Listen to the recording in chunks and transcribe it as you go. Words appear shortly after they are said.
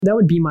That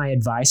would be my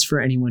advice for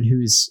anyone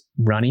who's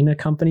running a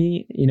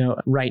company,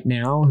 right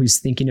now, who's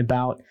thinking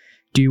about,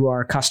 do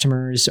our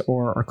customers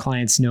or our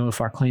clients know if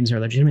our claims are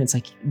legitimate? It's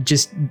like,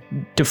 just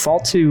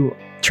default to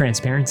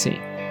transparency.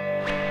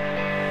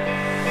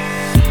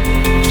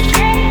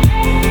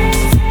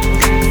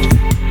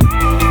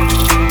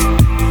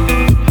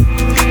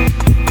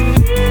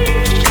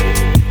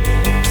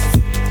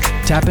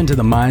 Tap into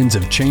the minds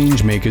of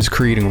change makers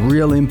creating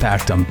real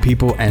impact on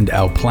people and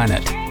our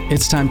planet.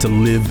 It's time to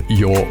live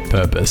your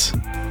purpose.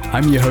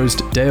 I'm your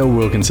host, Dale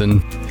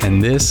Wilkinson, and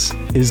this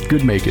is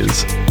Good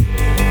Makers.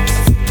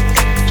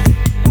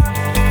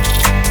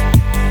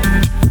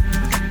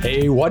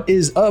 Hey, what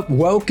is up?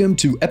 Welcome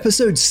to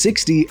episode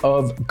 60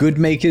 of Good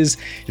Makers.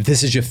 If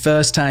this is your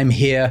first time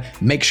here,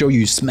 make sure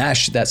you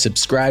smash that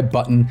subscribe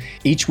button.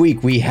 Each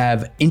week we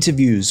have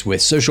interviews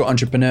with social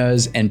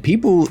entrepreneurs and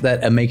people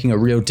that are making a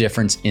real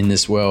difference in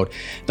this world.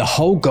 The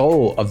whole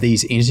goal of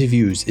these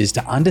interviews is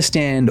to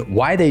understand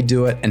why they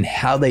do it and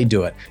how they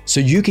do it, so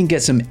you can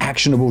get some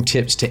actionable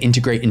tips to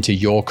integrate into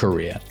your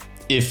career.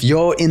 If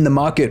you're in the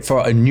market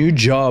for a new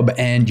job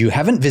and you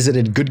haven't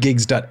visited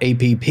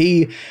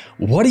goodgigs.app,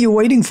 what are you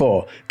waiting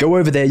for? Go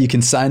over there. You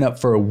can sign up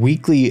for a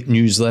weekly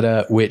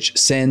newsletter, which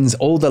sends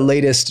all the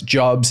latest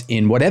jobs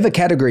in whatever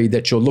category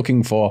that you're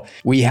looking for.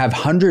 We have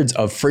hundreds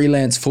of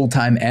freelance,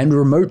 full-time, and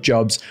remote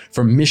jobs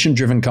from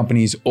mission-driven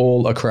companies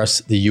all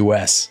across the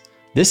US.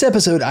 This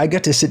episode, I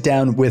got to sit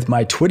down with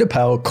my Twitter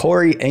pal,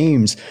 Corey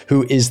Ames,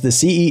 who is the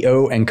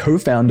CEO and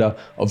co-founder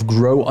of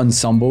Grow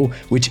Ensemble,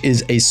 which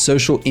is a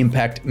social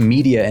impact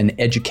media and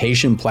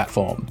education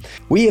platform.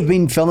 We have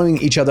been following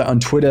each other on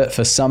Twitter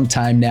for some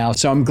time now,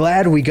 so I'm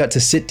glad we got to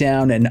sit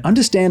down and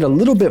understand a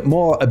little bit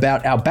more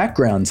about our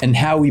backgrounds and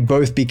how we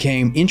both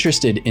became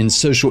interested in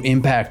social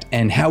impact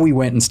and how we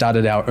went and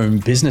started our own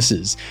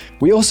businesses.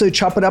 We also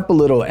chop it up a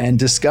little and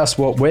discuss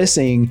what we're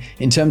seeing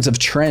in terms of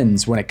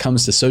trends when it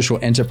comes to social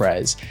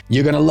enterprise.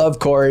 You're going to love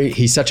Corey.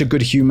 He's such a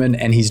good human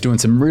and he's doing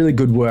some really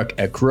good work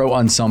at Grow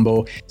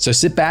Ensemble. So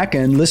sit back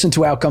and listen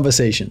to our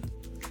conversation.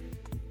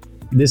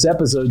 This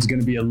episode is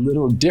going to be a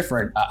little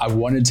different. I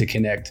wanted to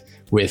connect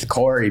with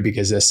Corey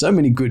because there's so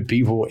many good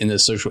people in the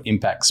social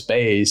impact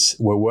space.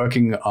 We're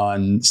working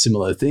on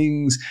similar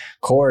things.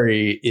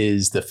 Corey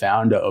is the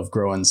founder of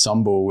Grow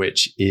Ensemble,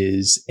 which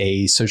is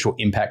a social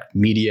impact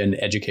media and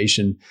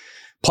education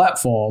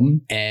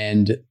platform.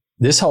 And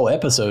this whole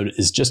episode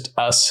is just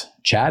us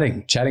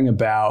chatting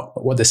about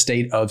what the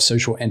state of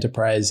social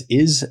enterprise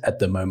is at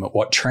the moment,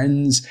 what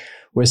trends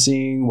we're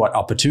seeing, what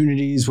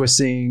opportunities we're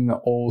seeing,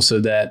 all so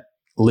that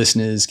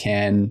listeners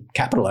can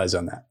capitalize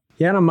on that.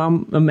 Yeah,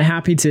 I'm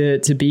happy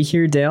to be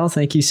here, Dale.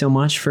 Thank you so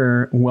much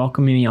for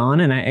welcoming me on.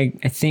 And I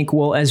think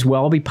we'll as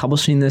well be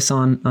publishing this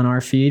on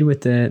our feed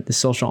with the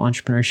Social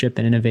Entrepreneurship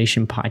and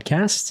Innovation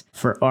podcast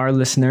for our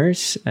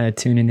listeners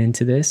tuning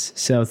into this.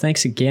 So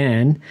thanks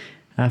again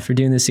for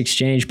doing this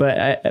exchange.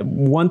 But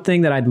one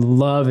thing that I'd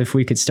love if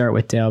we could start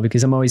with, Dale,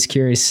 because I'm always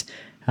curious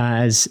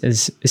as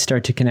I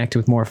start to connect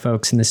with more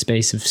folks in the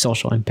space of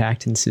social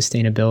impact and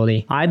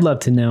sustainability. I'd love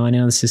to know, I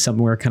know this is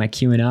something we're kind of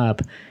queuing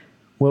up,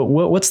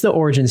 what's the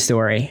origin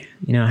story?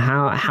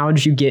 How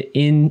did you get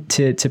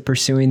into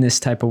pursuing this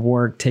type of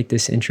work, take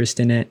this interest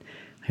in it?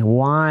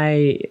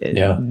 Why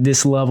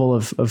this level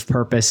of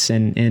purpose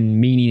and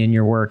meaning in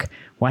your work?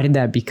 Why did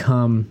that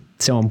become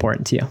so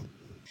important to you?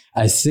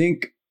 I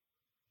think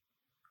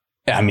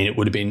it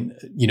would have been,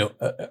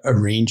 a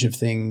range of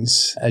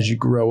things as you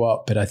grow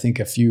up. But I think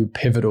a few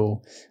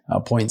pivotal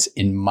points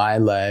in my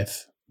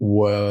life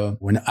were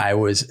when I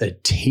was a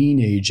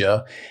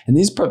teenager. And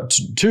these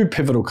two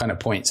pivotal kind of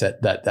points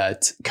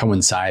that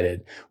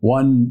coincided.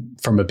 One,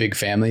 from a big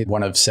family,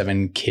 one of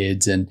 7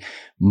 kids, and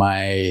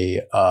my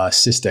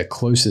sister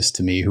closest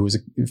to me, who was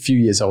a few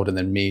years older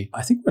than me.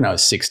 I think when I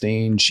was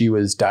 16, she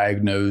was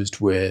diagnosed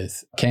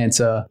with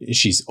cancer.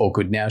 She's all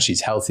good now.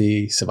 She's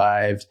healthy,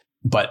 survived.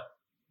 But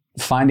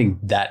finding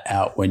that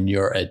out when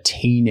you're a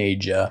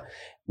teenager,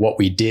 what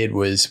we did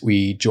was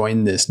we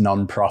joined this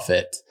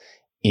nonprofit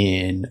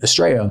in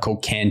Australia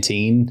called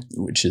Canteen,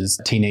 which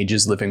is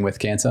teenagers living with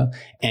cancer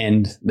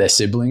and their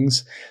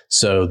siblings.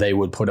 So they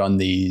would put on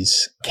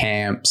these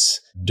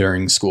camps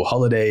during school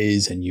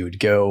holidays, and you would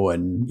go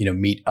and,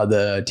 meet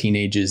other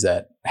teenagers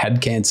that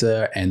had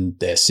cancer and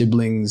their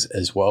siblings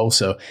as well.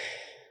 So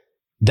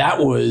that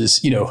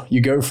was,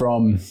 you go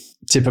from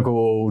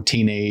typical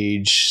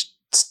teenage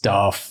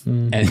stuff,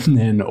 and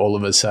then all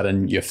of a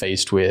sudden you're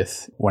faced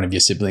with one of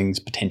your siblings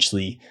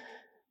potentially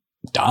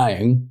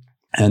dying,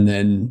 and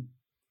then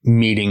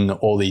meeting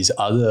all these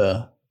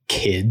other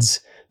kids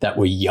that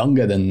were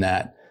younger than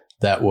that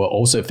were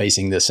also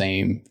facing the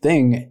same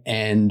thing.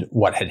 And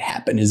what had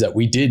happened is that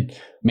we did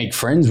make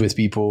friends with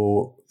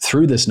people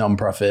through this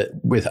nonprofit,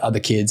 with other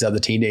kids, other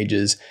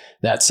teenagers,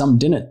 that some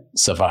didn't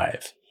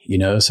survive.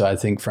 So I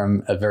think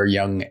from a very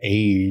young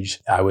age,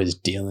 I was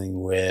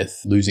dealing with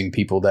losing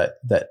people that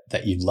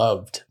you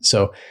loved.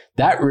 So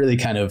that really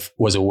kind of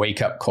was a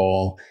wake up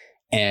call.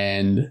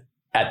 And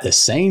at the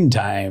same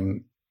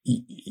time,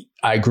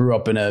 I grew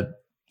up in a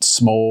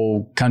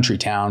small country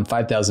town,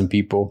 5,000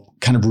 people,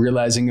 kind of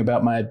realizing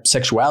about my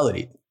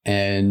sexuality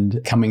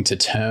and coming to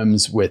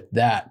terms with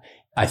that.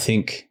 I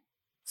think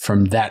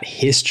from that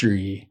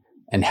history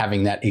and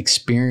having that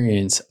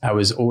experience, I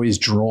was always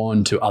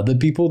drawn to other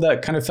people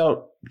that kind of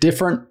felt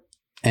different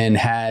and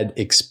had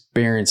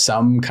experienced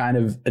some kind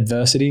of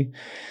adversity.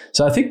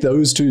 So I think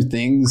those two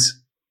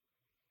things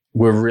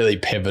were really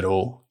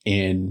pivotal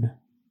in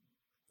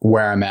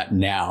where I'm at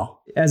now.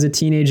 As a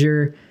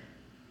teenager,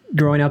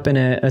 growing up in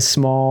a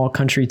small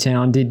country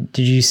town, did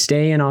you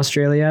stay in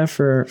Australia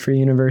for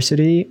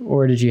university,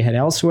 or did you head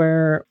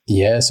elsewhere?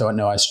 Yeah, so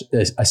no, I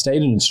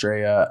stayed in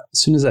Australia. As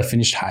soon as I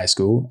finished high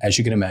school, as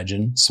you can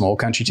imagine, small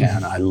country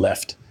town, I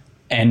left.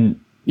 And,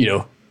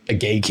 a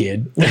gay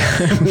kid,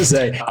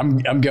 say,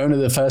 I'm going to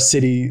the first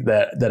city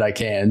that I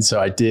can. So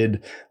I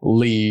did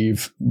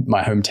leave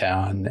my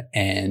hometown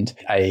and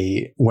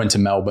I went to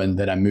Melbourne.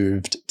 Then I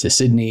moved to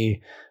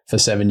Sydney for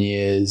 7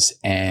 years.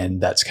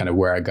 And that's kind of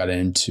where I got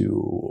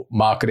into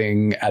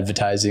marketing,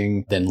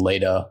 advertising, then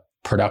later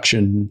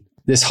production.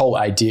 This whole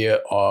idea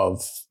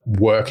of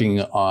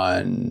working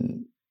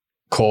on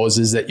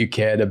causes that you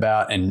cared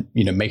about and,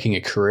 making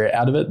a career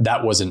out of it,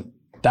 that wasn't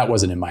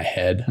in my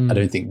head. I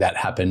don't think that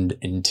happened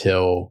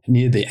until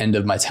near the end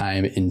of my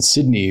time in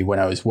Sydney when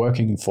I was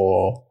working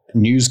for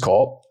News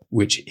Corp,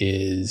 which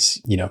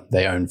is,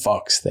 they own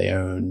Fox, they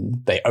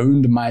owned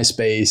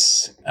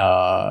MySpace,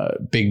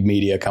 big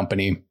media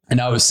company.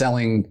 And I was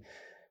selling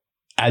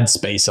ad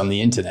space on the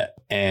internet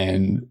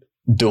and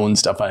doing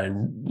stuff I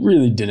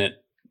really didn't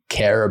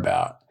care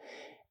about.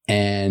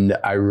 And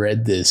I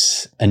read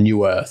A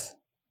New Earth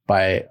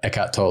by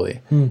Eckhart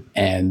Tolle.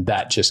 And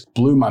that just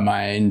blew my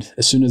mind.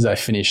 As soon as I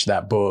finished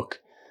that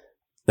book,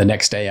 the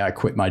next day I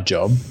quit my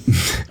job.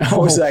 I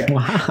was like,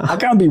 wow. I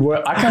can't be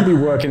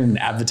working in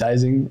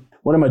advertising.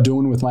 What am I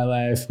doing with my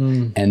life?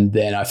 And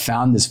then I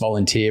found this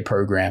volunteer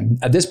program.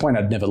 At this point,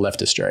 I'd never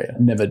left Australia,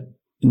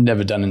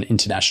 never done an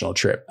international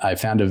trip. I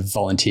found a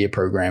volunteer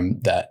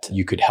program that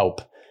you could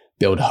help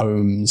build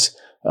homes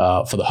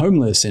for the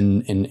homeless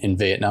in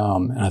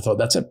Vietnam. And I thought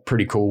that's a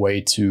pretty cool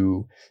way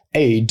to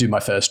do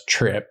my first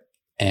trip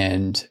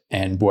and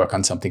work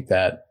on something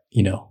that,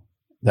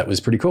 that was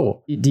pretty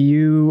cool. Do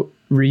you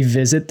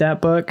revisit that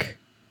book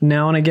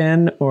now and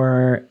again,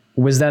 or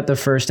was that the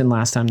first and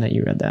last time that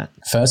you read that?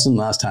 First and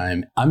last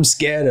time. I'm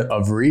scared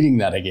of reading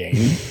that again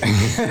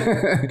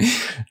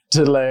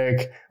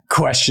to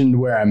question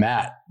where I'm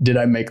at. Did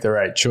I make the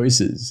right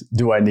choices?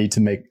 Do I need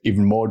to make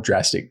even more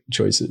drastic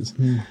choices?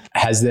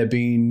 Has there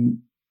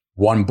been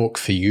one book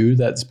for you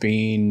that's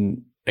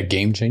been a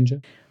game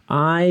changer?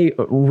 I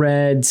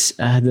read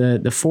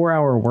the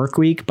 4-Hour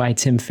Workweek by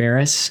Tim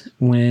Ferriss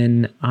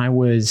when I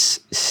was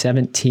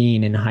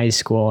 17 in high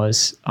school. I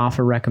was off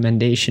a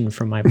recommendation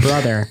from my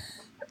brother.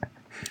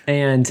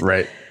 And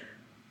right.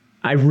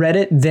 I read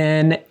it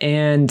then,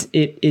 and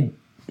it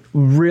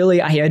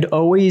really, I had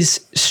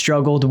always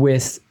struggled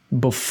with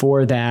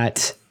before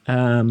that,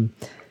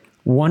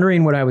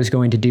 wondering what I was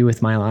going to do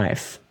with my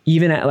life.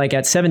 Even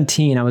at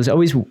 17, I was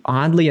always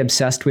oddly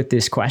obsessed with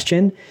this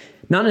question.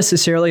 Not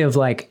necessarily of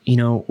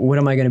what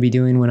am I going to be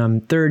doing when I'm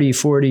 30,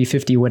 40,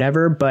 50,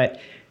 whatever, but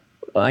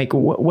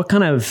what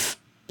kind of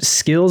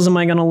skills am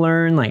I going to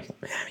learn?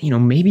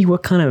 Maybe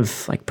what kind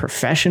of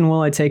profession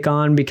will I take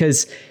on?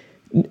 Because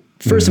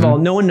first of all,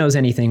 no one knows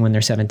anything when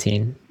they're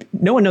 17.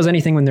 No one knows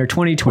anything when they're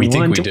 20,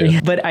 21.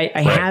 But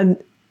I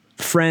had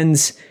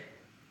friends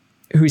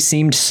who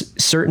seemed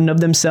certain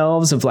of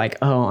themselves of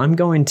I'm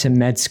going to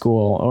med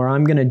school, or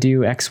I'm going to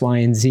do X, Y,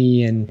 and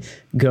Z and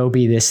go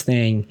be this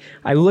thing.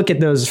 I look at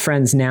those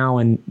friends now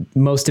and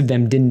most of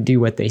them didn't do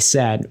what they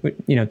said,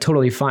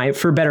 totally fine,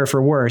 for better,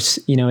 for worse,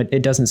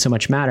 it doesn't so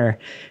much matter,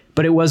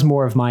 but it was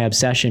more of my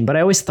obsession. But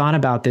I always thought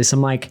about this.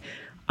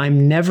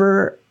 I'm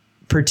never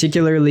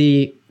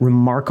particularly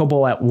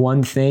remarkable at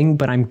one thing,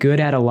 but I'm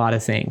good at a lot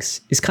of things.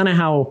 It's kind of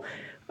how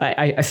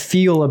I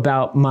feel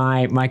about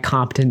my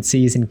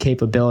competencies and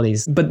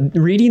capabilities. But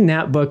reading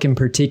that book in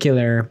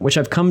particular, which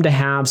I've come to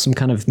have some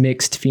kind of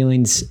mixed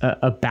feelings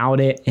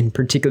about it in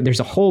particular, there's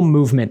a whole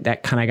movement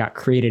that kind of got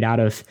created out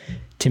of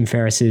Tim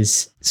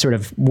Ferriss's sort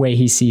of way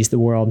he sees the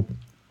world.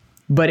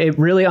 But it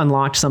really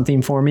unlocked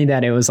something for me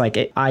that it was I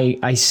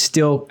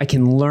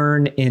can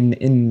learn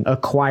and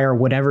acquire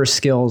whatever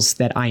skills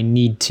that I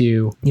need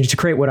to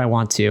create what I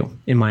want to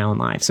in my own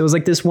life. So it was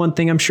this one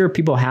thing. I'm sure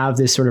people have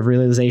this sort of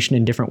realization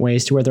in different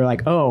ways to where they're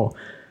oh,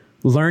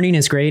 learning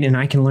is great and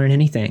I can learn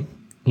anything.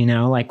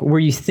 Where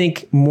you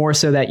think more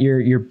so that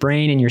your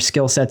brain and your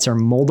skill sets are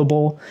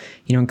moldable,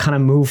 and kind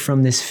of move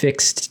from this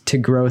fixed to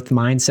growth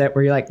mindset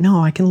where you're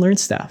no, I can learn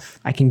stuff.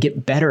 I can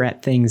get better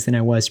at things than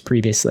I was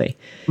previously.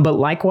 But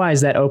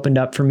likewise, that opened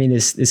up for me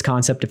this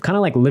concept of kind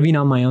of living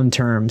on my own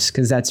terms,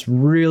 because that's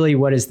really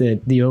what is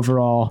the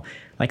overall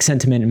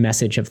sentiment and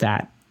message of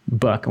that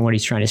book and what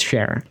he's trying to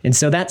share. And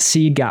so that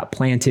seed got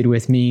planted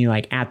with me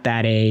at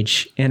that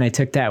age, and I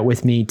took that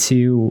with me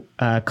to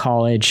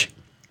college.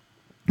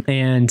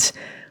 And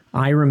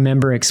I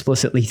remember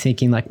explicitly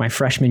thinking my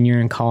freshman year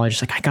in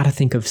college, I got to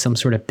think of some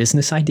sort of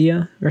business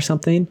idea or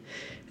something.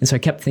 And so I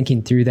kept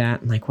thinking through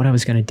that and like what I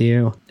was going to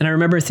do. And I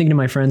remember thinking to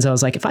my friends, I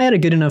was like, if I had a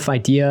good enough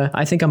idea,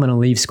 I think I'm going to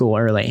leave school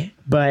early.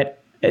 But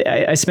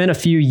I spent a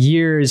few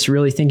years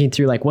really thinking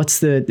through like, what's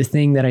the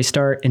thing that I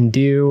start and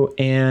do?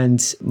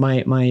 And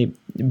my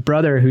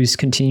brother, who's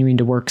continuing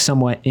to work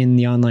somewhat in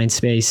the online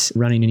space,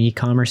 running an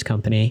e-commerce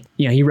company,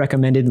 he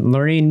recommended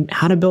learning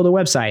how to build a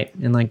website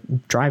and like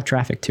drive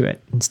traffic to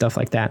it and stuff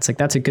like that. It's like,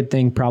 that's a good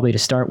thing probably to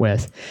start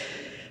with.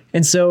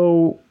 And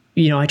so,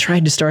 I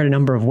tried to start a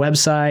number of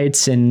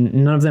websites and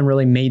none of them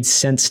really made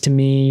sense to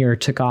me or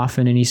took off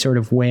in any sort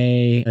of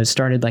way. I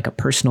started like a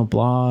personal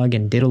blog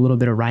and did a little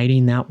bit of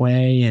writing that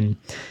way, and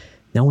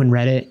no one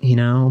read it,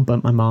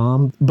 but my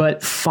mom.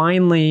 But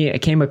finally I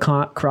came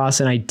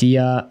across an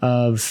idea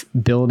of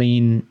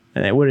building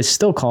what is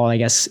still called, I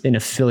guess, an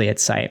affiliate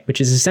site,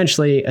 which is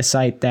essentially a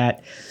site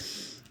that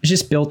is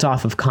just built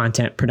off of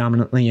content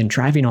predominantly and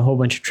driving a whole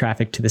bunch of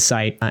traffic to the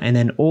site. And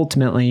then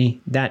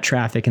ultimately that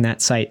traffic and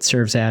that site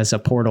serves as a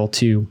portal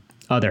to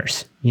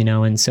others,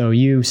 and so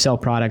you sell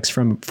products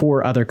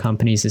for other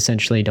companies,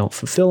 essentially don't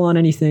fulfill on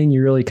anything.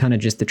 You're really kind of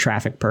just the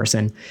traffic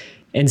person.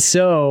 And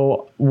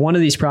so one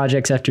of these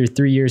projects after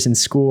 3 years in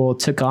school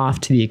took off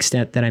to the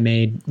extent that I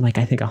made I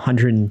think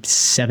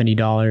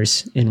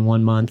 $170 in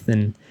 1 month.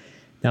 And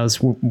that was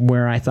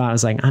where I thought, I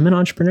was like, I'm an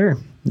entrepreneur.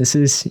 This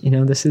is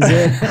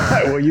it.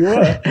 Well, you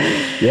were.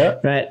 Yeah.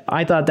 Right.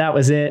 I thought that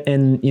was it.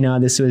 And,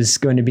 this was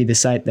going to be the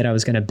site that I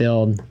was going to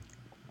build.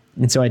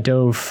 And so I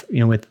dove,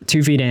 with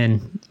 2 feet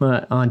in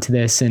onto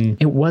this. And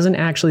it wasn't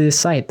actually the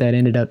site that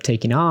ended up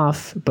taking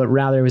off, but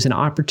rather it was an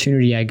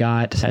opportunity I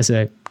got as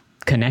a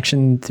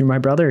connection through my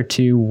brother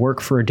to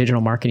work for a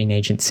digital marketing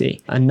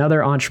agency.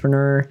 Another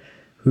entrepreneur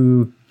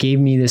who gave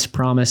me this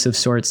promise of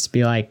sorts to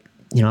be like,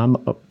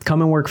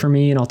 come and work for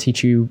me and I'll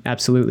teach you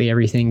absolutely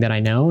everything that I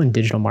know in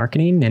digital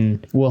marketing,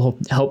 and we'll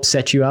help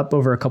set you up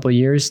over a couple of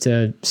years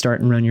to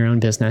start and run your own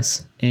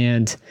business.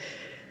 And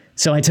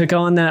so I took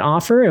on that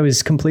offer. It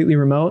was completely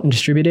remote and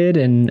distributed,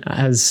 and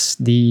as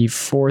the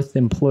 4th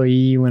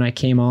employee when I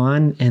came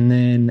on, and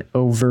then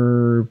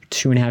over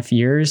 2.5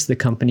 years, the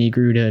company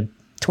grew to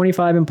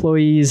 25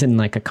 employees and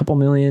like a couple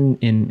million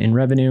in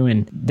revenue.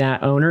 And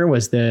that owner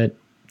was the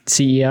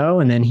CEO,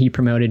 and then he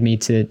promoted me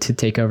to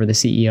take over the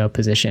CEO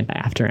position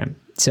after him.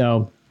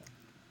 So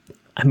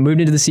I moved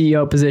into the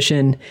CEO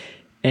position,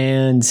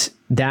 and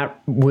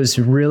that was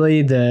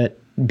really the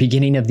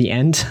beginning of the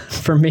end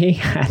for me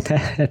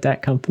at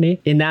that company,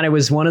 in that it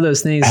was one of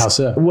those things. How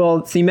so?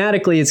 Well,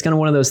 thematically, it's kind of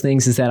one of those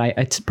things is that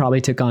I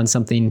probably took on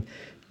something,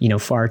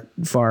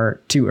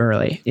 far too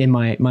early in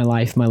my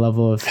life, my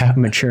level of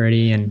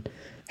maturity. And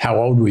how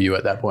old were you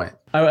at that point?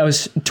 I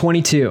was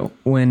 22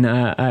 when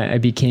I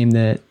became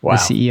the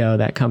CEO of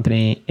that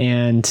company.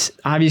 And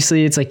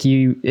obviously it's like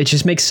it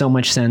just makes so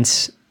much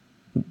sense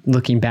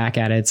looking back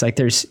at it. It's like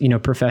there's,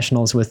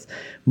 professionals with,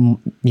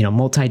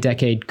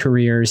 multi-decade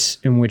careers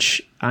in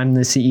which I'm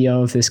the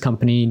CEO of this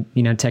company,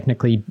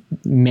 technically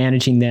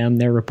managing them,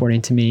 they're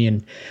reporting to me.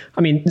 And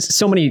I mean,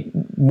 so many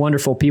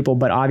wonderful people,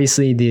 but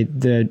obviously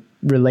the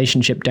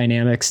relationship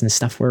dynamics and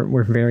stuff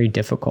were very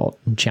difficult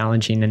and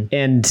challenging.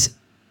 And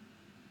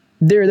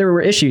there were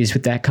issues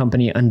with that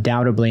company,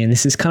 undoubtedly. And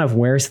this is kind of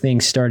where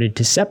things started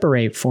to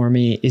separate for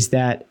me, is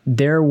that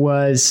it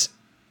was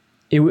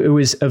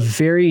a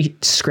very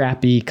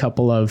scrappy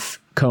couple of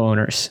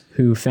co-owners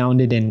who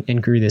founded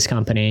and grew this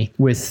company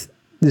with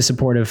the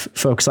support of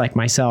folks like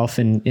myself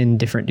in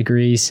different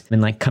degrees,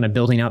 and like kind of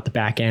building out the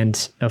back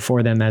end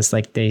for them as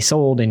like they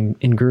sold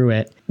and grew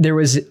it. There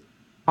was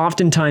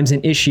oftentimes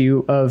an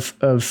issue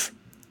of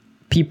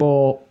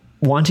people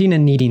wanting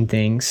and needing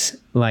things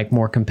like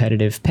more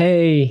competitive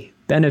pay,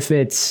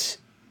 benefits,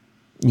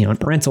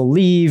 parental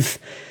leave,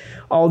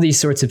 all these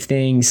sorts of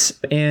things.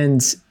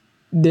 And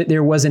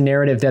there was a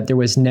narrative that there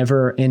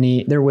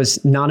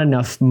was not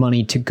enough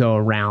money to go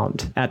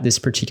around at this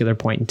particular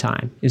point in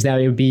time. Is that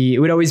it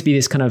would always be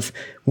this kind of,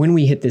 when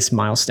we hit this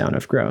milestone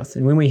of growth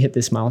and when we hit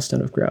this milestone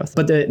of growth.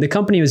 But the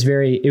company was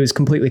it was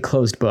completely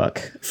closed book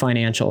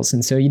financials.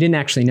 And so you didn't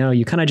actually know,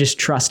 you kind of just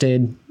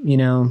trusted,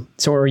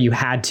 or you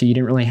had to, you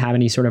didn't really have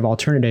any sort of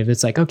alternative.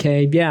 It's like,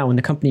 okay, yeah, when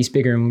the company's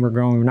bigger and when we're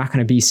growing, we're not going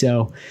to be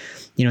so,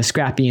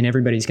 scrappy, and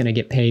everybody's going to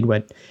get paid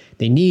what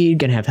they need,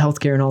 going to have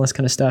healthcare and all this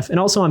kind of stuff.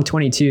 And also I'm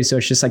 22. So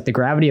it's just like the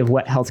gravity of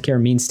what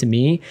healthcare means to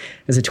me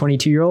as a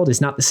 22-year-old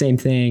is not the same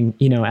thing,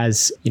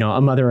 as,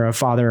 a mother or a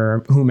father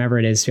or whomever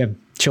it is who have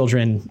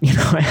children,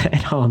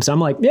 at home. So I'm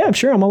like, yeah,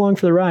 sure, I'm along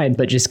for the ride,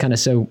 but just kind of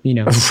so,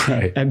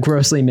 right.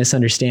 Grossly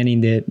misunderstanding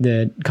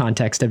the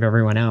context of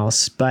everyone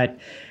else. But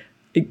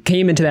it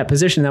came into that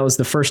position. That was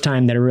the first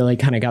time that I really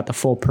kind of got the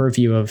full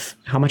purview of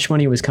how much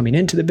money was coming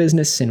into the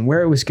business and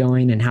where it was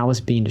going and how it was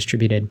being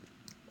distributed.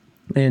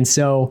 And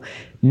so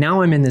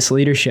now I'm in this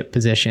leadership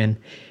position,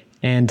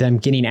 and I'm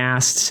getting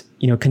asked,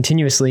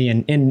 continuously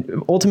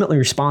and ultimately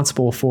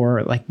responsible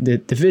for like the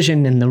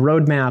vision and the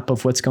roadmap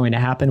of what's going to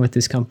happen with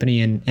this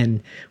company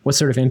and what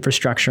sort of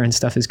infrastructure and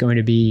stuff is going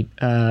to be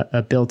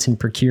built and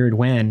procured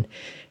when.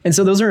 And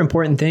so those are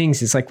important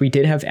things. It's like we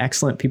did have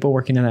excellent people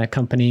working in that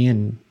company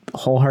and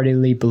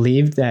wholeheartedly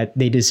believed that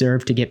they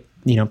deserve to get,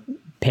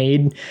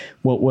 paid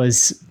what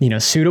was,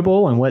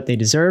 suitable and what they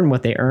deserved and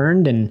what they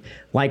earned. And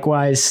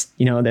likewise,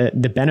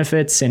 the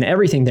benefits and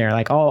everything there,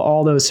 like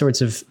all those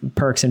sorts of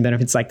perks and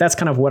benefits, like that's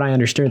kind of what I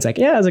understood. It's like,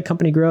 yeah, as a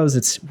company grows,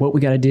 it's what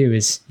we got to do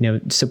is,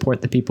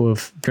 support the people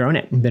who've grown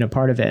it and been a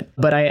part of it.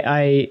 But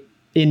I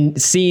in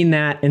seeing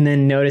that and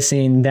then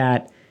noticing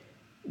that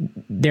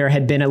there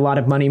had been a lot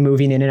of money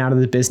moving in and out of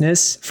the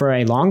business for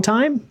a long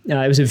time.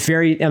 It was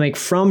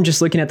from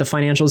just looking at the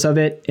financials of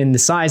it and the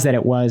size that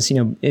it was,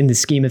 in the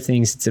scheme of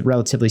things, it's a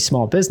relatively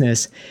small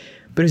business,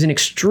 but it was an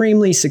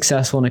extremely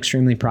successful and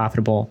extremely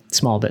profitable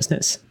small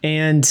business.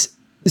 And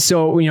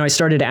so, I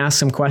started to ask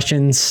some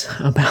questions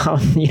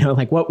about,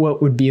 like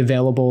what would be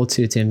available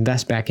to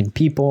invest back in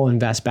people,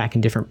 invest back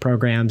in different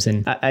programs.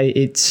 And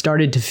it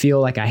started to feel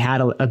like I had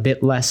a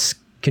bit less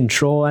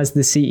control as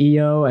the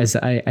CEO as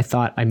I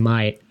thought I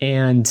might.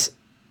 And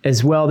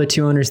as well, the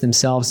two owners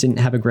themselves didn't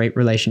have a great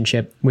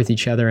relationship with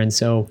each other. And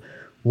so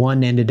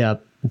one ended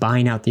up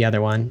buying out the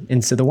other one.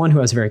 And so the one who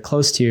I was very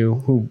close to,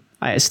 who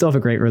I still have a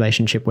great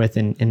relationship with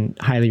and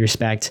highly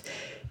respect,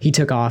 he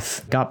took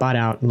off, got bought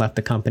out and left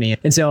the company.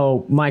 And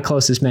so my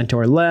closest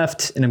mentor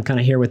left, and I'm kind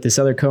of here with this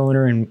other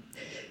co-owner. And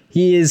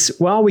he is,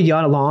 while we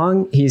got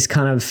along, he's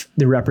kind of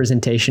the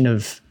representation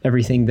of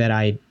everything that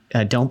I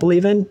don't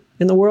believe in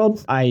the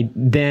world. I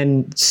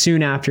then,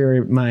 soon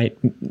after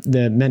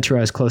the mentor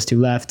I was close to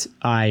left,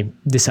 I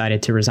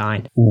decided to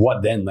resign.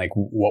 What then? Like,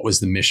 what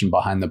was the mission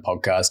behind the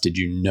podcast? Did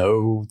you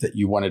know that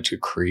you wanted to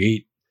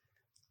create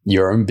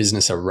your own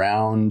business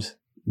around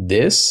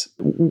this?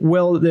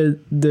 Well,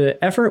 the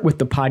effort with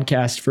the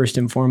podcast, first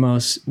and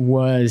foremost,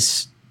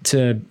 was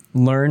to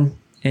learn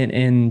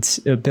and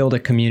build a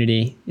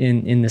community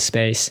in the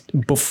space.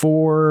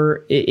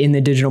 Before, in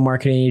the digital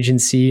marketing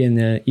agency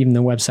and even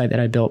the website that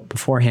I built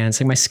beforehand,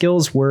 so my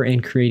skills were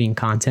in creating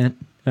content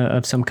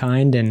of some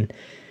kind, and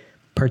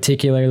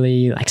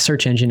particularly like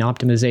search engine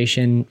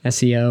optimization,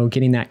 SEO,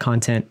 getting that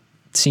content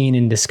seen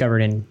and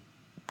discovered and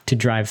to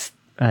drive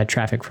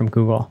traffic from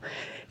Google.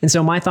 And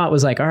so my thought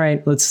was like, all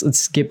right,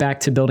 let's get back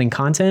to building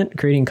content,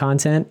 creating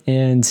content,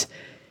 and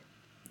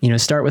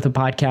start with a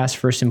podcast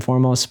first and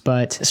foremost,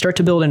 but start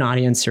to build an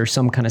audience or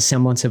some kind of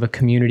semblance of a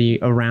community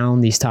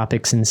around these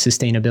topics and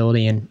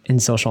sustainability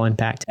and social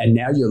impact. And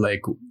now you're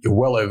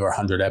well over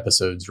 100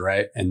 episodes,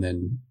 right? And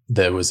then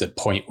there was a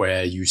point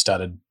where you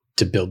started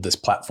to build this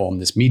platform,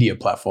 this media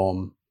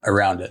platform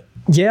around it.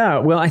 Yeah,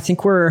 well, I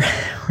think we're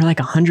like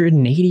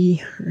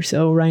 180 or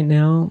so right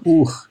now.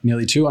 Ooh,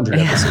 nearly 200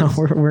 episodes.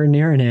 Yeah, we're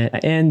nearing it.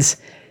 And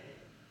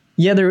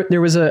yeah, there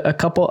was a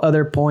couple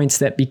other points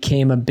that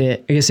became a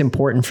bit, I guess,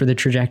 important for the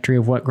trajectory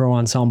of what Grow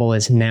Ensemble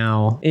is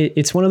now.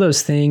 It's one of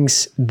those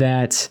things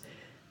that,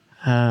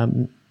 I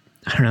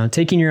don't know,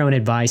 taking your own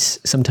advice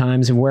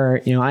sometimes, and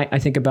where, I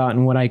think about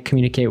and what I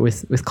communicate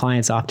with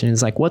clients often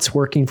is like, what's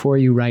working for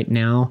you right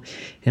now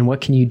and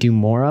what can you do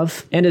more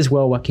of? And as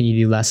well, what can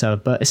you do less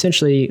of? But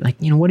essentially, like,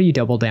 what do you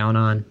double down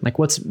on? Like,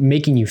 what's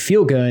making you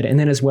feel good? And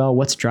then as well,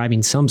 what's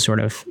driving some sort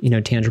of,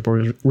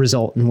 tangible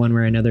result in one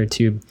way or another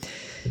to,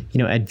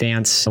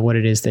 advance what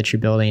it is that you're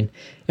building.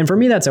 And for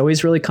me, that's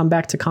always really come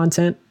back to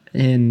content,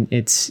 and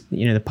it's,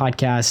 the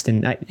podcast,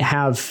 and I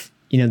have,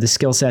 the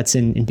skill sets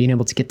and being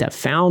able to get that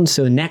found.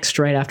 So next,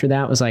 right after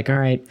that was like, all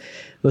right,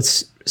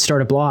 let's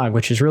start a blog,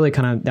 which is really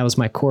that was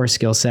my core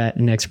skill set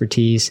and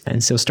expertise.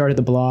 And so started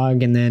the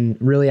blog. And then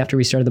really after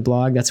we started the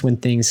blog, that's when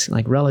things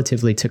like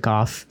relatively took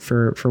off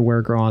for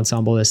where Grow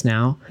Ensemble is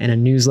now, and a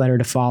newsletter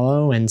to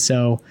follow. And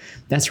so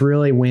that's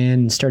really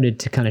when started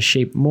to kind of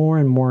shape more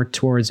and more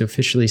towards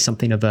officially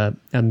something of a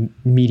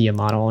media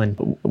model.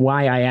 And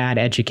why I add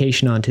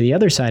education onto the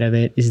other side of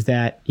it is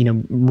that,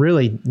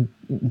 really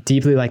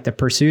deeply like the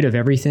pursuit of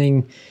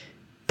everything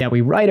that we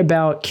write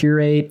about,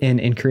 curate,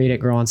 and create at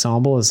Grow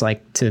Ensemble is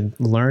like to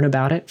learn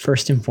about it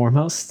first and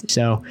foremost.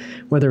 So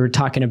whether we're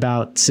talking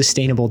about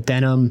sustainable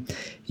denim,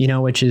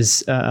 which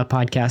is a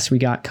podcast we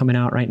got coming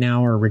out right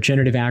now, or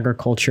regenerative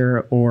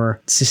agriculture,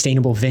 or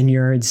sustainable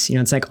vineyards,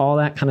 it's like all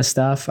that kind of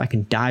stuff. I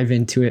can dive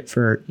into it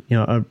for,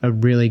 a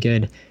really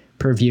good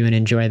purview and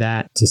enjoy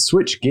that. To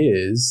switch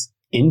gears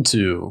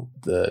into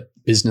the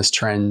business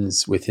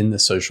trends within the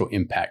social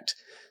impact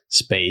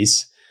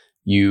space,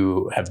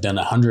 you have done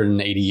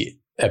 180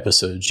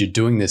 episodes. You're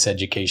doing this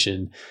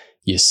education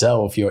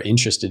yourself. You're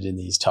interested in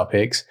these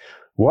topics.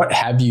 What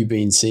have you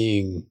been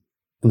seeing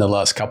in the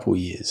last couple of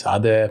years? Are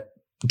there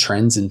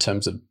trends in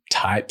terms of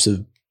types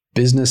of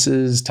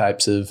businesses,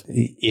 types of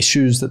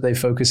issues that they're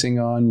focusing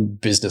on,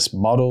 business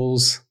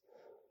models?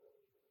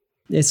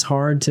 It's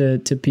hard to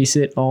piece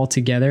it all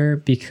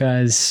together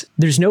because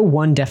there's no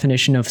one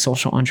definition of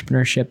social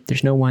entrepreneurship.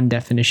 There's no one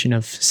definition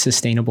of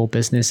sustainable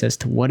business as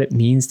to what it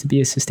means to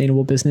be a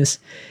sustainable business.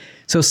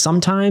 So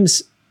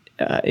sometimes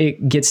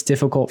it gets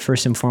difficult,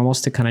 first and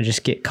foremost, to kind of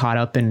just get caught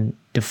up in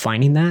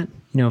defining that,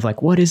 of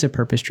like, what is a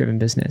purpose-driven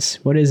business?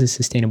 What is a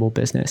sustainable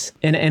business?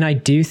 And I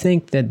do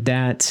think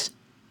that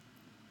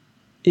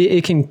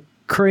it can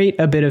create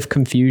a bit of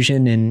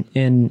confusion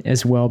and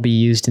as well be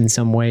used in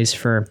some ways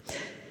for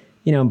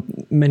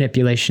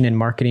manipulation in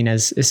marketing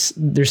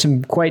there's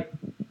some quite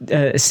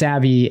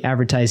savvy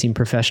advertising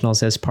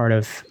professionals as part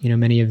of,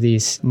 many of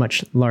these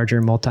much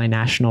larger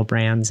multinational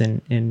brands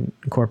and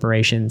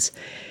corporations.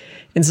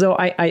 And so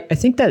I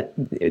think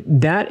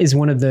that is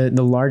one of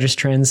the largest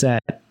trends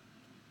that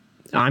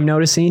I'm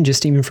noticing,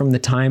 just even from the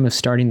time of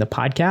starting the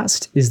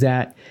podcast, is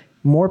that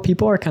more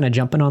people are kind of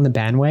jumping on the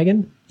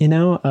bandwagon,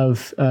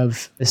 of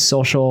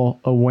social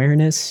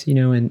awareness,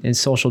 and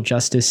social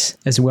justice,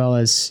 as well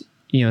as,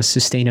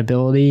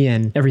 sustainability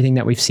and everything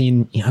that we've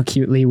seen,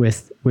 acutely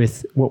with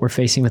what we're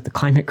facing with the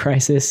climate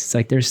crisis. It's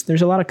like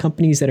there's a lot of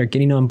companies that are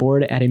getting on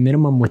board at a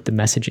minimum with the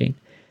messaging,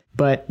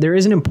 but there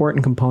is an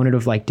important component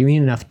of like doing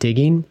enough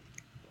digging.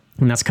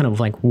 And that's kind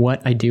of like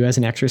what I do as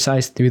an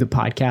exercise through the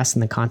podcast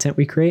and the content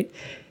we create.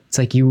 It's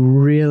like you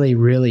really,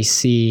 really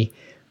see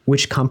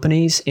which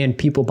companies and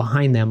people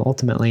behind them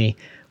ultimately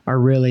are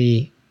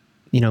really,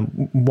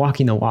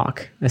 walking the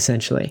walk,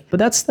 essentially. But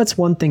that's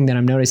one thing that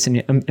I'm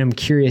noticing. I'm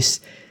curious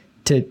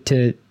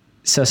to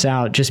suss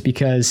out, just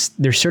because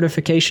there's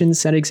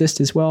certifications that exist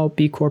as well,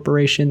 B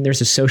Corporation.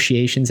 There's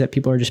associations that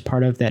people are just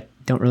part of that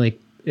don't really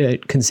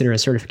consider a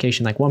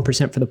certification, like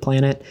 1% for the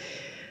planet.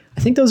 I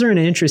think those are in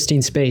an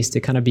interesting space to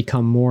kind of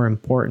become more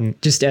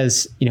important, just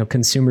as,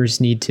 consumers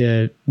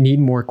need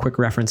more quick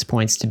reference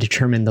points to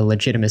determine the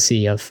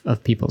legitimacy of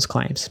people's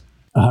claims.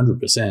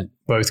 100%.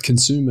 Both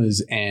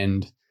consumers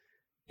and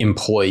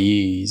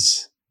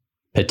employees,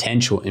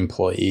 potential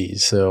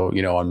employees. So,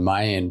 on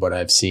my end, what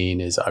I've seen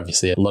is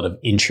obviously a lot of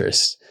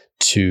interest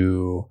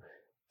to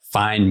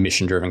find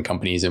mission-driven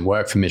companies and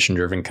work for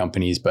mission-driven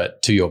companies.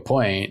 But to your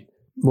point,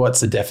 what's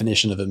the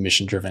definition of a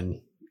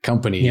mission-driven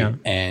company? Yeah.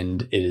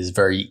 And it is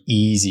very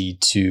easy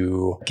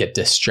to get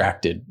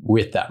distracted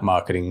with that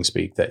marketing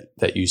speak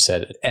that you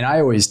said. And I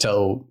always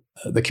tell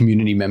the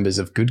community members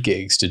of Good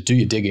Gigs to do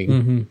your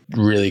digging,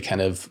 really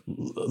kind of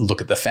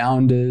look at the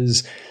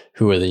founders,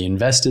 who are the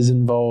investors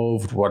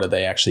involved, what are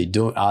they actually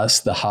doing,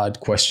 ask the hard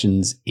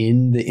questions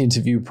in the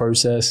interview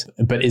process.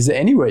 But is there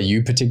anywhere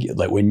you particularly,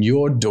 like when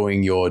you're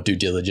doing your due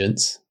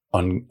diligence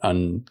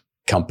on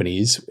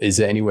companies, is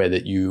there anywhere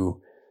that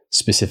you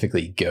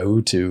specifically go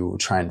to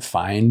try and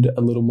find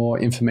a little more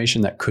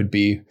information that could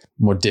be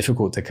more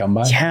difficult to come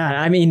by?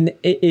 Yeah, I mean,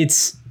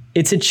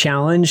 it's a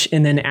challenge.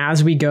 And then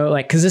as we go,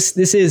 like, cause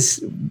this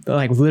is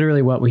like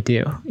literally what we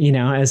do,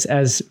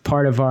 as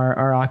part of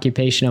our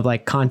occupation of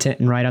like content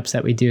and write-ups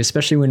that we do,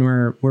 especially when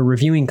we're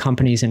reviewing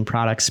companies and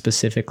products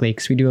specifically,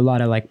 because we do a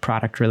lot of like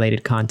product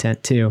related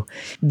content too.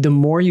 The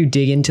more you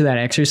dig into that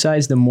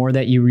exercise, the more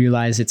that you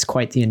realize it's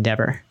quite the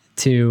endeavor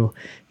to,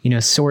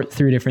 sort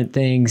through different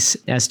things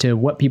as to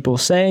what people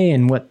say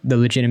and what the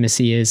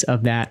legitimacy is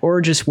of that,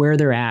 or just where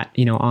they're at,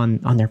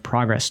 on their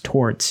progress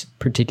towards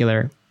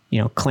particular,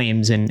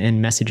 claims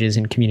and messages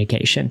and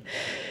communication.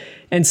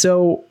 And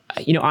so,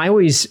 I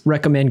always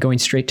recommend going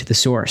straight to the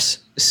source.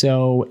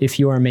 So if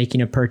you are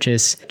making a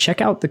purchase,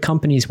 check out the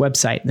company's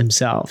website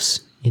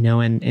themselves,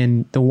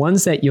 and the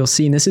ones that you'll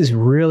see, and this is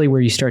really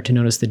where you start to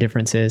notice the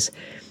differences.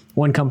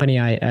 One company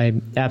I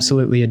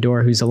absolutely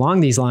adore who's along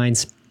these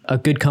lines, a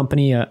good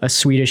company, a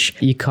Swedish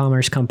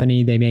e-commerce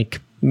company. They make a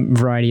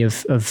variety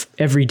of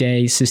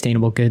everyday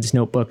sustainable goods,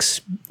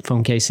 notebooks,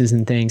 phone cases,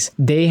 and things.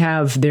 They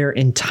have their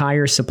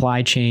entire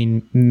supply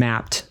chain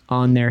mapped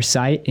on their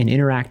site, an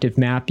interactive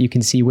map. You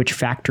can see which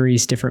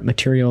factories different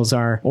materials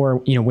are, or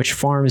which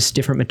farms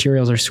different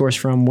materials are sourced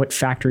from, what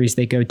factories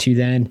they go to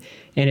then,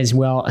 and as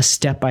well a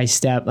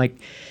step-by-step. Like,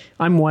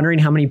 I'm wondering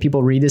how many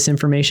people read this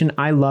information.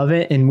 I love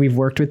it. And we've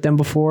worked with them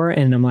before.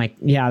 And I'm like,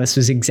 yeah, this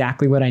was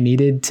exactly what I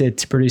needed to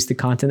produce the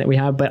content that we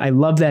have. But I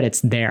love that it's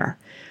there,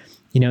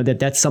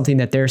 that's something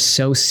that they're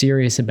so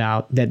serious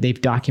about, that they've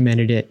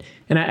documented it.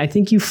 And I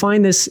think you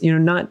find this,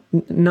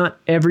 not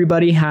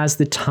everybody has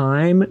the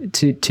time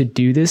to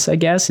do this, I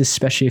guess,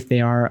 especially if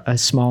they are a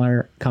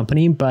smaller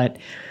company. But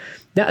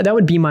that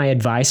would be my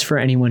advice for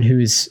anyone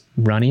who's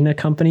running a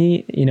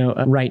company,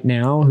 right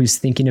now, who's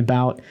thinking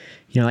about,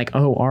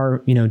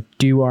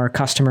 do our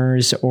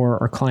customers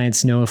or our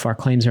clients know if our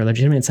claims are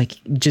legitimate? It's like,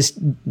 just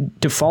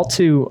default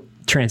to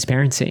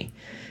transparency,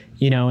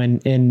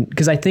 and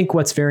because I think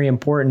what's very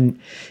important,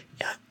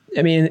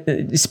 I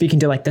mean, speaking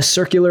to like the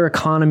circular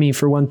economy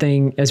for one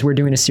thing, as we're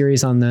doing a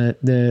series on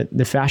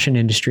the fashion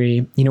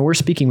industry, we're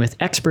speaking with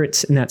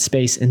experts in that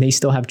space, and they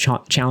still have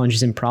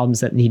challenges and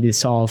problems that need to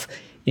solve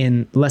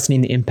in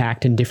lessening the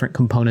impact in different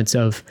components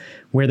of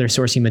where they're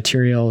sourcing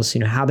materials,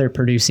 how they're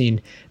producing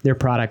their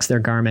products, their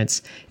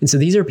garments. And so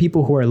these are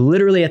people who are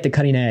literally at the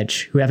cutting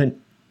edge, who haven't,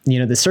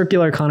 the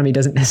circular economy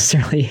doesn't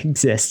necessarily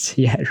exist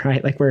yet,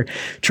 right? Like, we're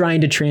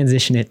trying to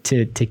transition it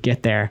to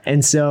get there.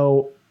 And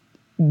so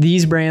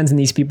these brands and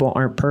these people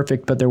aren't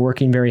perfect, but they're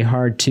working very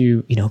hard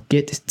to,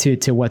 get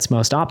to what's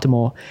most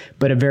optimal.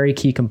 But a very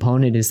key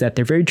component is that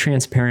they're very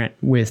transparent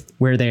with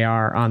where they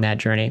are on that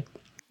journey.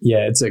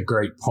 Yeah, it's a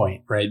great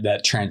point, right?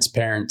 That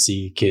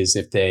transparency, because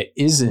if there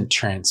isn't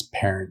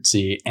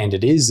transparency and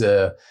it is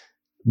a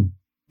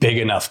big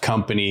enough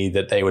company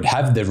that they would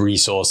have the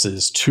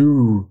resources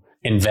to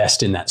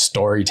invest in that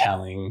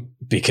storytelling,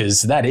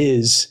 because that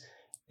is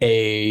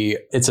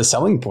it's a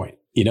selling point.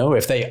 You know,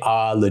 if they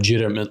are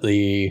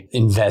legitimately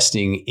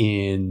investing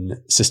in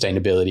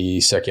sustainability,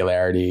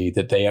 circularity,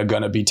 that they are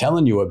going to be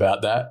telling you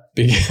about that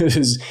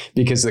because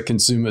the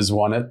consumers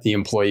want it, the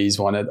employees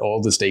want it, all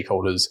the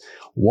stakeholders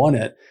want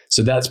it.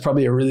 So that's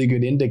probably a really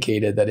good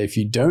indicator that if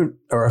you don't,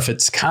 or if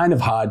it's kind of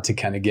hard to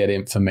kind of get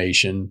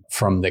information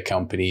from the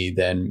company,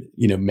 then,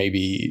 you know,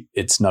 maybe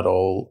it's not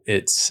all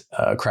it's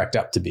cracked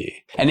up to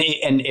be. And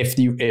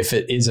if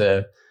it is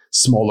a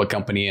smaller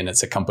company and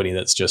it's a company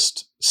that's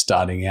just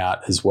starting out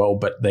as well,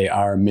 but they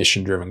are a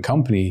mission-driven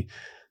company,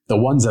 the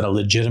ones that are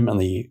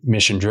legitimately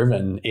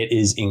mission-driven, it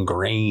is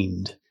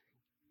ingrained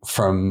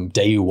from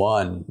day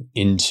one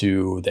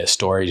into their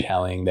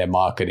storytelling, their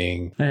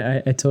marketing.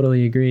 I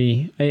totally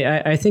agree.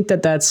 I think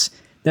that's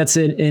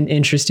an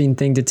interesting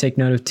thing to take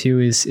note of too,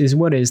 is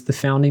what is the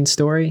founding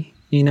story,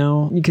 you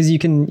know, because you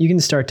can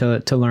start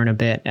to learn a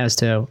bit as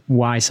to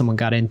why someone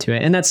got into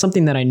it. And that's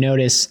something that I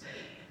notice.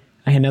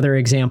 I had another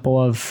example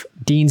of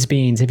Dean's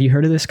Beans. Have you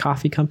heard of this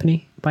coffee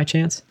company by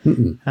chance?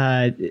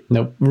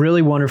 Nope.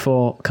 Really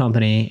wonderful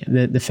company.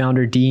 The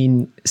founder,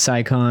 Dean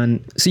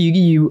Saikon. So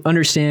you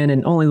understand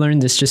and only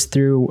learned this just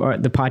through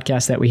the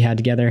podcast that we had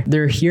together.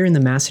 They're here in the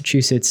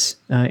Massachusetts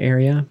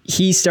area.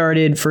 He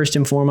started first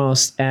and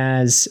foremost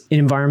as an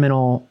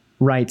environmental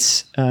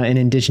rights and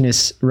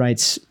indigenous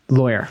rights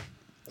lawyer.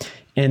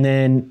 And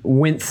then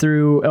went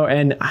through,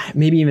 and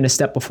maybe even a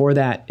step before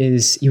that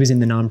is he was in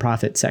the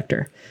nonprofit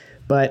sector.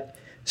 But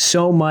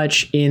so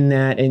much in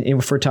that, and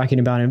if we're talking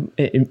about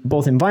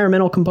both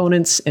environmental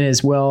components and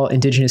as well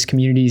indigenous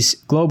communities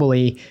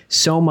globally,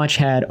 so much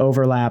had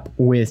overlap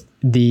with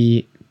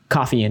the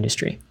coffee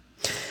industry.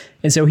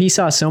 And so he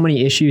saw so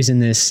many issues in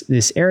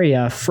this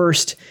area.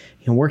 First,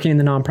 you know, working in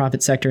the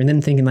nonprofit sector, and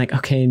then thinking like,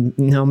 okay,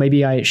 no,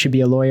 maybe I should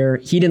be a lawyer.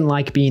 He didn't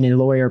like being a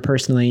lawyer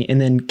personally,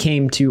 and then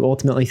came to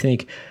ultimately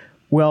think,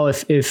 well,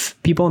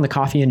 if people in the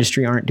coffee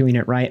industry aren't doing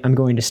it right, I'm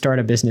going to start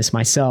a business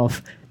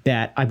myself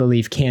that I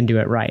believe can do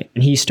it right.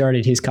 And he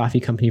started his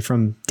coffee company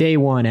from day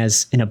one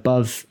as an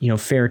above, you know,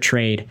 fair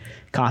trade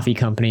coffee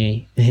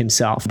company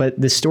himself. But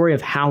the story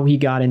of how he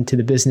got into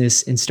the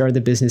business and started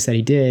the business that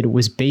he did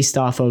was based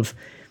off of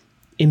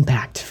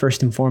impact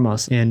first and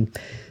foremost. And,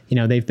 you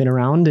know, they've been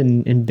around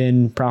and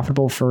been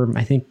profitable for,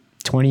 I think,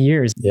 20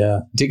 years. Yeah.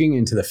 Digging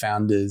into the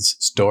founder's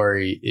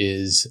story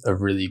is a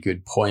really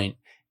good point.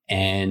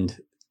 And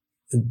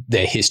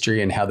their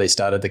history and how they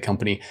started the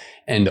company,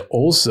 and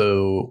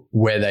also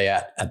where they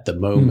at the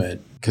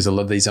moment, because a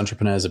lot of these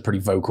entrepreneurs are pretty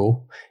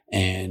vocal,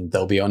 and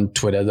they'll be on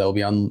Twitter, they'll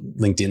be on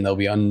LinkedIn, they'll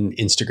be on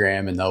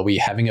Instagram, and they'll be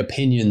having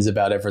opinions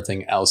about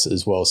everything else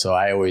as well. So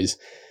I always,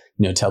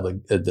 you know, tell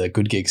the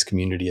Good Gigs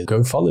community,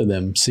 go follow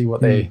them, see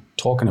what they're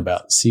talking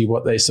about, see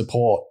what they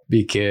support,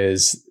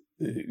 because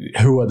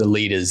who are the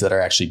leaders that are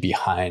actually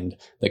behind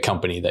the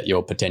company that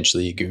you're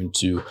potentially going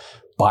to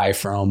buy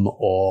from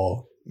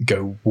or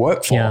go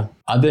work for. Yeah.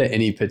 Are there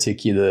any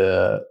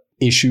particular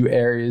issue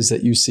areas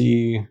that you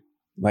see,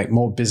 like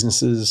more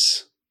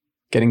businesses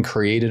getting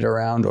created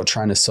around or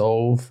trying to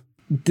solve?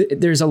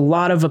 There's a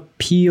lot of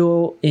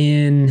appeal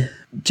in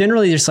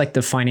generally just like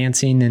the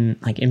financing and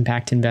like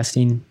impact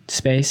investing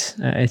space.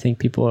 I think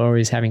people are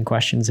always having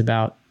questions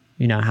about,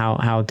 you know,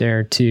 how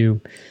they're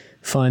to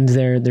fund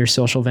their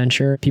social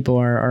venture. People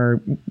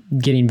are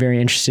getting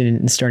very interested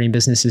in starting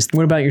businesses.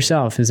 What about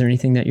yourself? Is there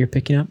anything that you're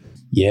picking up?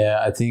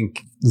 Yeah, I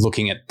think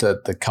looking at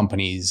the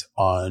companies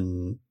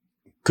on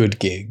Good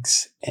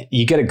Gigs,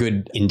 you get a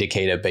good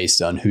indicator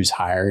based on who's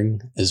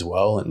hiring as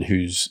well and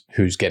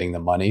who's getting the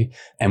money.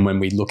 And when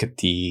we look at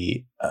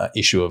the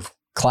issue of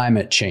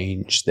climate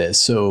change, there's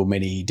so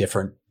many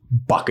different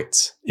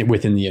buckets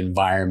within the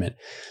environment.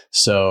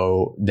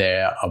 So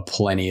there are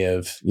plenty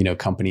of, you know,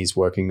 companies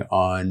working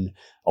on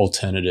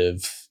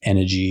alternative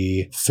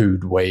energy,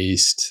 food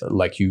waste,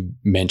 like you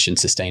mentioned,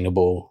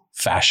 sustainable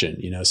fashion,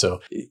 you know.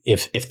 So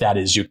if that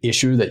is your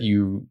issue that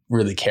you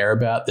really care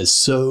about, there's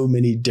so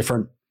many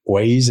different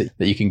ways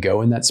that you can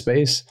go in that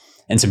space,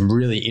 and some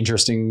really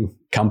interesting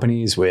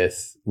companies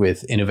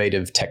with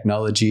innovative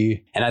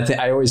technology. And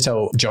I always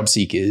tell job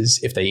seekers,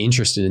 if they're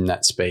interested in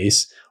that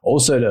space,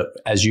 also to,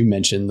 as you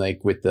mentioned, like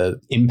with the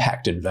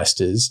impact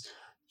investors,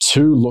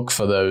 to look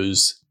for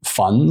those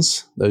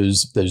funds,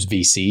 those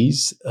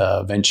VCs,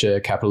 venture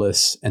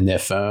capitalists and their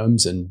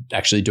firms, and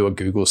actually do a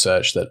Google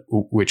search that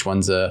which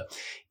ones are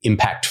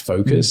impact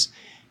focus.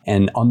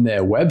 And on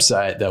their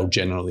website, they'll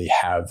generally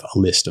have a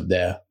list of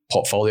their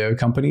portfolio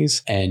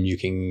companies, and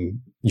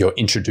you're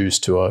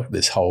introduced to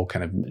this whole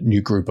kind of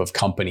new group of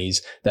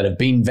companies that have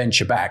been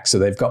venture backed. So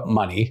they've got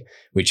money,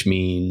 which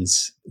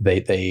means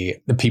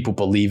the people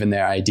believe in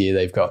their idea.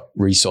 They've got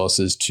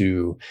resources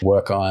to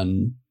work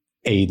on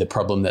the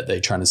problem that they're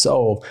trying to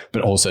solve,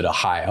 but also to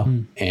hire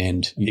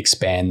and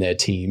expand their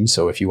team.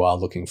 So if you are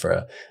looking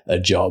for a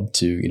job,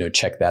 to, you know,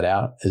 check that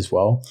out as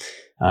well.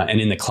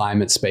 And in the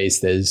climate space,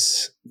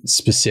 there's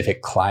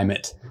specific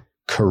climate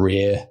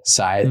career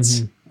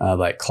sites,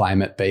 like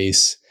Climate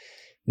Base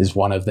is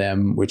one of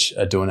them, which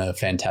are doing a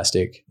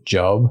fantastic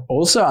job.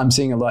 Also, I'm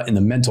seeing a lot in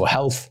the mental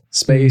health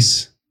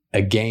space.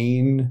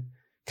 Again,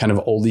 kind of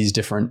all these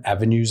different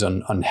avenues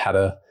on how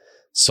to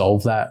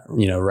solve that,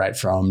 right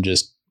from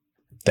just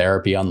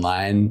therapy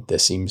online.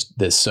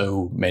 There's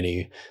so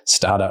many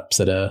startups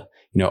that are,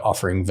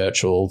 offering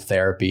virtual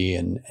therapy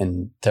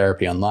and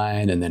therapy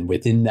online. And then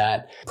within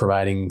that,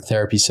 providing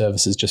therapy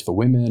services just for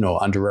women or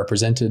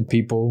underrepresented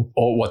people.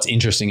 Or what's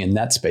interesting in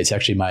that space,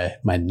 actually,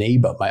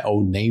 my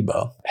old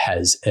neighbor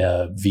has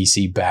a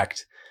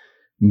VC-backed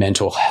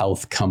mental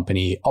health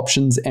company,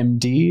 Options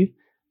MD,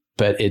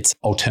 but it's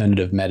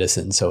alternative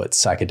medicine. So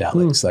it's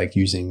psychedelics, like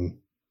using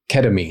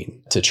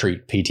ketamine to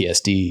treat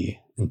PTSD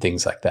and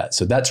things like that.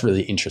 So that's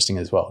really interesting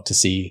as well to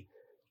see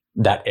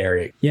that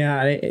area.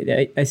 Yeah,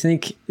 I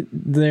think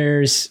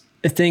there's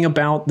a thing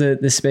about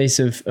the space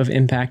of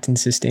impact and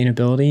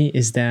sustainability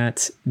is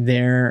that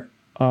there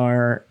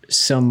are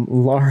some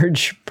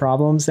large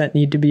problems that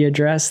need to be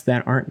addressed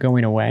that aren't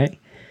going away.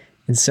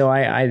 And so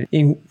I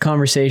in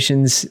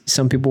conversations,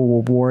 some people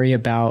will worry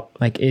about,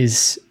 like,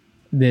 is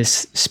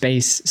this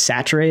space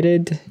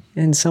saturated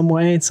in some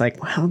way? It's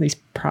like, wow, these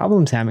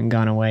problems haven't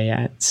gone away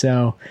yet.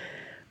 So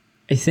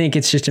I think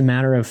it's just a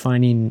matter of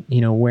finding,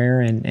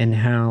 where and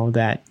how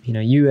that,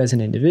 you as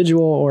an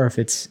individual, or if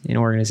it's an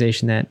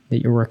organization that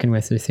you're working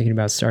with or thinking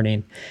about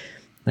starting,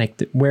 like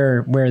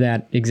where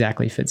that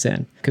exactly fits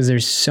in. Because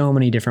there's so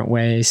many different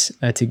ways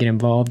to get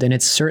involved. And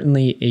it's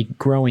certainly a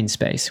growing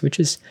space, which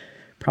is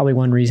probably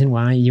one reason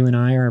why you and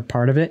I are a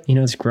part of it.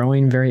 It's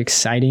growing, very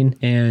exciting,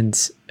 and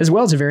as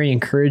well as a very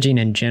encouraging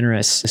and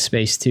generous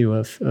space too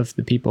of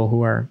the people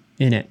who are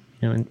in it.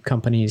 In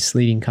companies,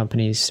 leading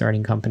companies,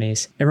 starting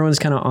companies, everyone's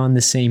kind of on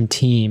the same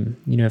team.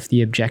 If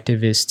the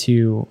objective is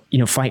to,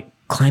 fight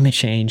climate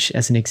change,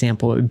 as an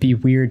example, it would be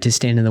weird to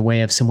stand in the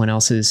way of someone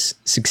else's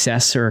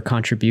success or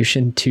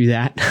contribution to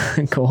that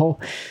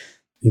goal.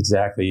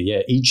 Exactly.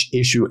 Yeah. Each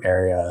issue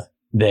area,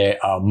 there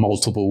are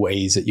multiple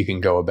ways that you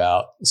can go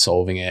about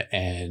solving it,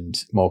 and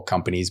more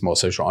companies, more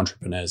social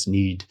entrepreneurs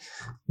need,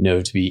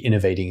 to be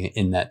innovating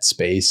in that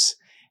space.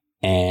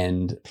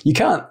 And you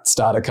can't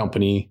start a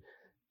company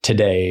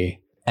today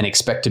and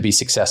expect to be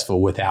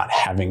successful without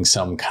having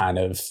some kind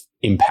of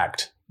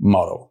impact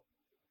model.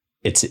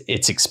 It's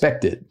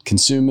expected.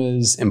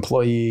 Consumers,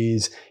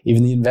 employees,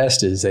 even the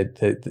investors,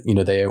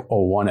 they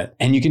all want it.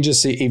 And you can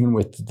just see, even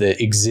with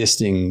the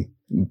existing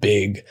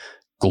big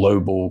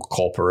global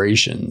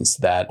corporations,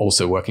 that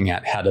also working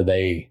out how do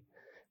they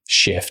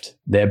shift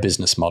their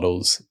business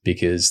models,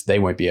 because they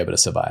won't be able to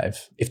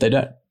survive if they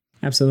don't.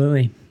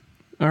 Absolutely.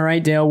 All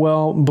right, Dale.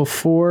 Well,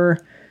 before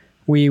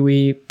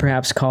we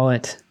perhaps call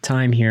it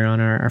time here on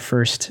our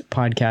first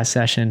podcast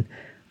session,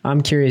 I'm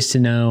curious to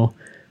know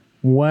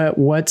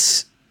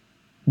what's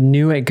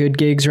new at Good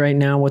Gigs right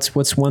now.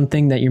 What's one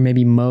thing that you're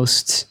maybe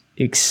most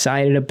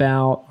excited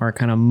about or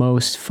kind of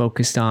most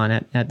focused on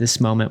at this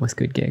moment with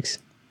Good Gigs?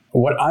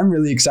 What I'm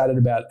really excited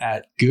about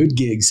at Good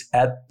Gigs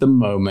at the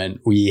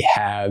moment, we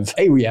have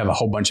a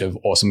whole bunch of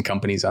awesome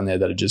companies on there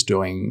that are just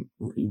doing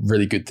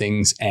really good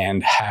things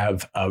and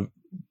have a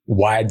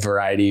wide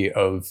variety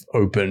of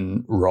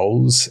open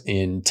roles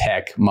in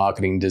tech,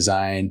 marketing,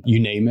 design, you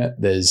name it.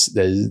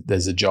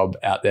 There's a job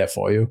out there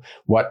for you.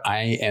 What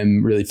I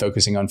am really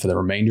focusing on for the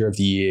remainder of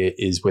the year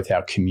is with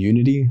our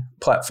community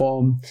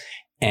platform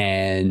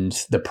and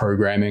the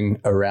programming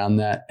around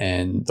that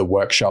and the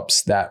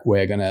workshops that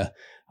we're going to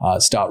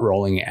start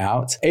rolling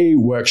out.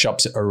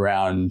 Workshops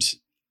around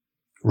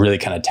really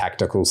kind of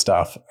tactical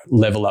stuff,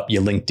 level up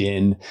your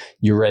LinkedIn,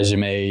 your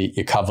resume,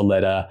 your cover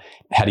letter.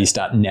 How do you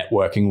start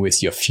networking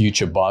with your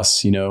future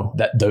boss?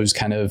 Those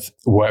kind of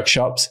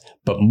workshops.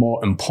 But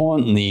more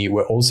importantly,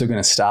 we're also going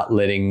to start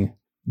letting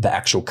the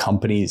actual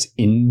companies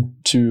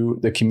into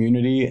the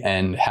community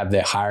and have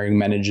their hiring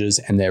managers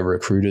and their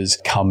recruiters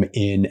come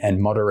in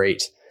and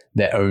moderate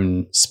their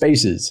own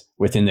spaces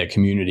within their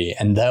community.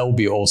 And they'll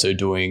be also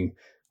doing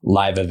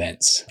live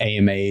events,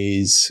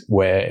 AMAs,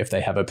 where if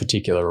they have a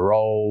particular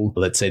role,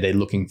 let's say they're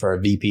looking for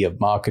a VP of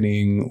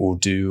marketing, we'll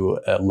do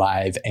a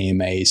live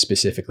AMA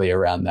specifically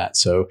around that.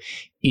 So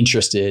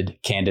interested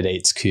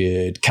candidates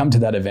could come to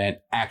that event,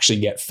 actually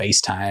get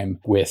FaceTime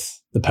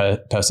with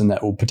the person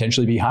that will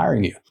potentially be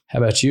hiring you. How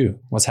about you?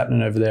 What's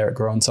happening over there at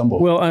Grow Ensemble?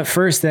 Well, at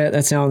first,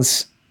 that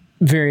sounds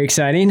very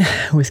exciting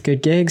with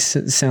Good Gigs.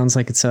 It sounds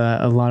like it's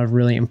a lot of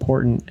really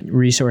important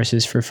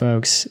resources for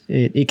folks.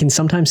 It can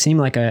sometimes seem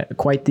like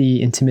quite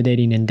the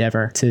intimidating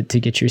endeavor to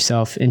get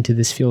yourself into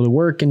this field of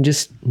work and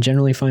just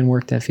generally find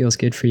work that feels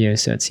good for you.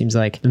 So it seems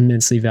like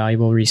immensely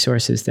valuable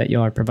resources that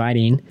y'all are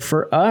providing.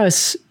 For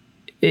us,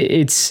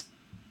 it's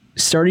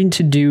starting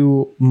to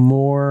do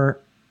more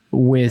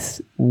with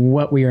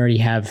what we already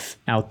have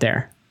out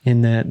there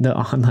in the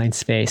online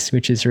space,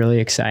 which is really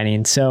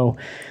exciting. So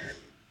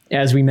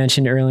as we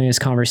mentioned earlier in this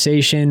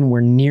conversation, we're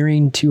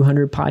nearing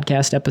 200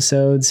 podcast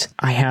episodes.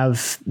 I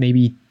have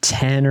maybe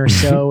 10 or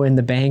so in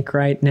the bank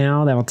right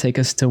now. That will take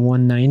us to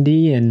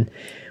 190. And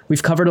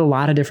we've covered a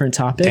lot of different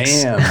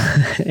topics. Damn.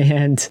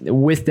 And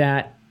with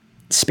that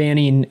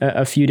spanning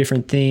a few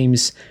different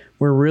themes,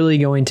 we're really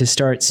going to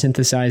start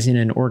synthesizing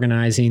and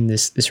organizing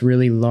this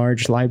really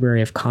large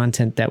library of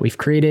content that we've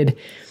created.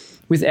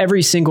 with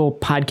every single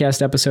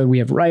podcast episode, we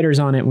have writers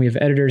on it, we have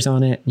editors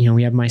on it,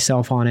 we have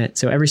myself on it.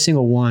 So every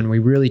single one, we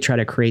really try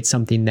to create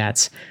something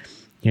that's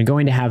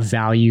going to have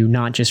value,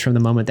 not just from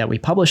the moment that we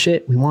publish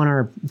it. We want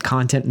our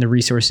content and the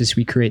resources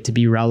we create to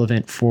be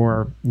relevant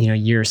for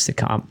years to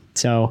come.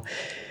 So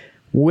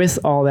with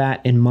all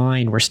that in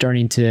mind, we're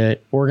starting to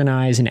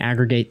organize and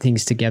aggregate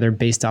things together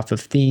based off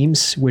of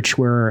themes, which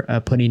we're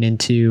putting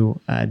into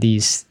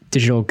these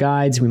digital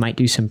guides. We might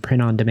do some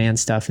print-on-demand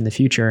stuff in the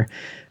future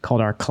called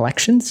our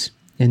collections.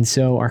 And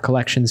so our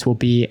collections will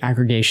be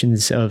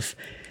aggregations of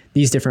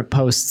these different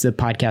posts, the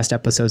podcast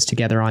episodes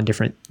together on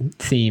different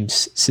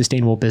themes: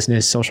 sustainable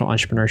business, social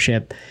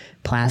entrepreneurship,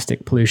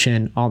 plastic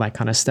pollution, all that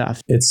kind of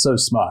stuff. It's so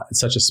smart.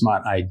 It's such a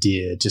smart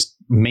idea. Just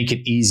make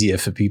it easier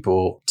for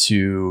people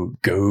to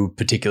go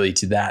particularly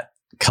to that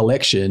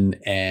collection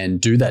and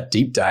do that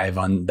deep dive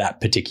on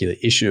that particular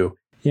issue.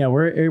 Yeah,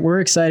 we're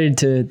excited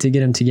to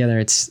get them together.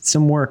 It's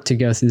some work to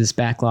go through this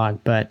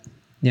backlog, but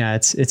yeah,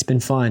 it's been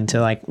fun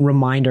to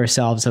remind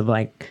ourselves of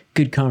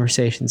good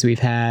conversations we've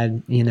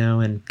had,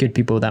 and good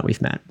people that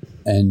we've met.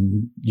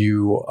 And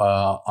you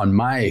are on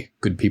my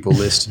good people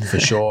list for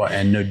sure.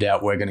 And no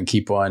doubt we're going to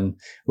keep on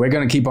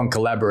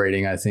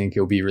collaborating. I think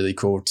it'll be really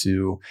cool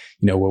to,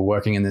 we're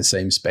working in the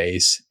same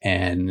space,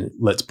 and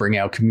let's bring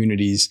our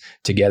communities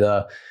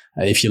together.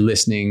 If you're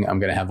listening, I'm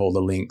going to have all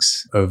the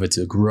links over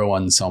to Grow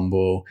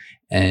Ensemble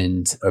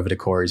and over to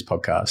Corey's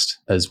podcast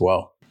as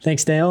well.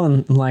 Thanks, Dale.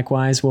 And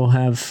likewise, we'll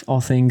have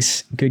all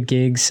things Good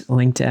Gigs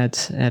linked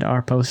at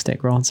our post at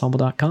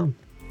growensemble.com.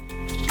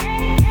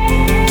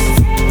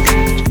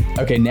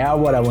 Okay, now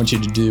what I want you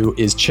to do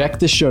is check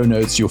the show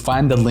notes. You'll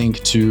find the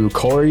link to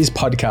Corey's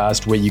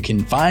podcast where you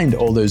can find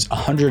all those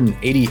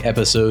 180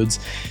 episodes,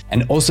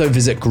 and also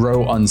visit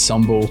Grow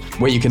Ensemble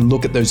where you can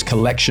look at those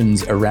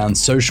collections around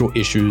social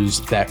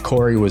issues that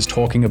Corey was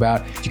talking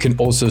about. You can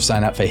also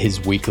sign up for his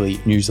weekly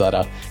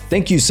newsletter.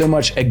 Thank you so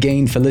much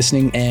again for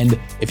listening. And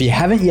if you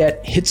haven't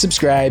yet, hit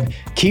subscribe,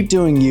 keep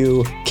doing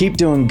you, keep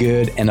doing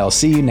good, and I'll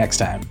see you next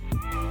time.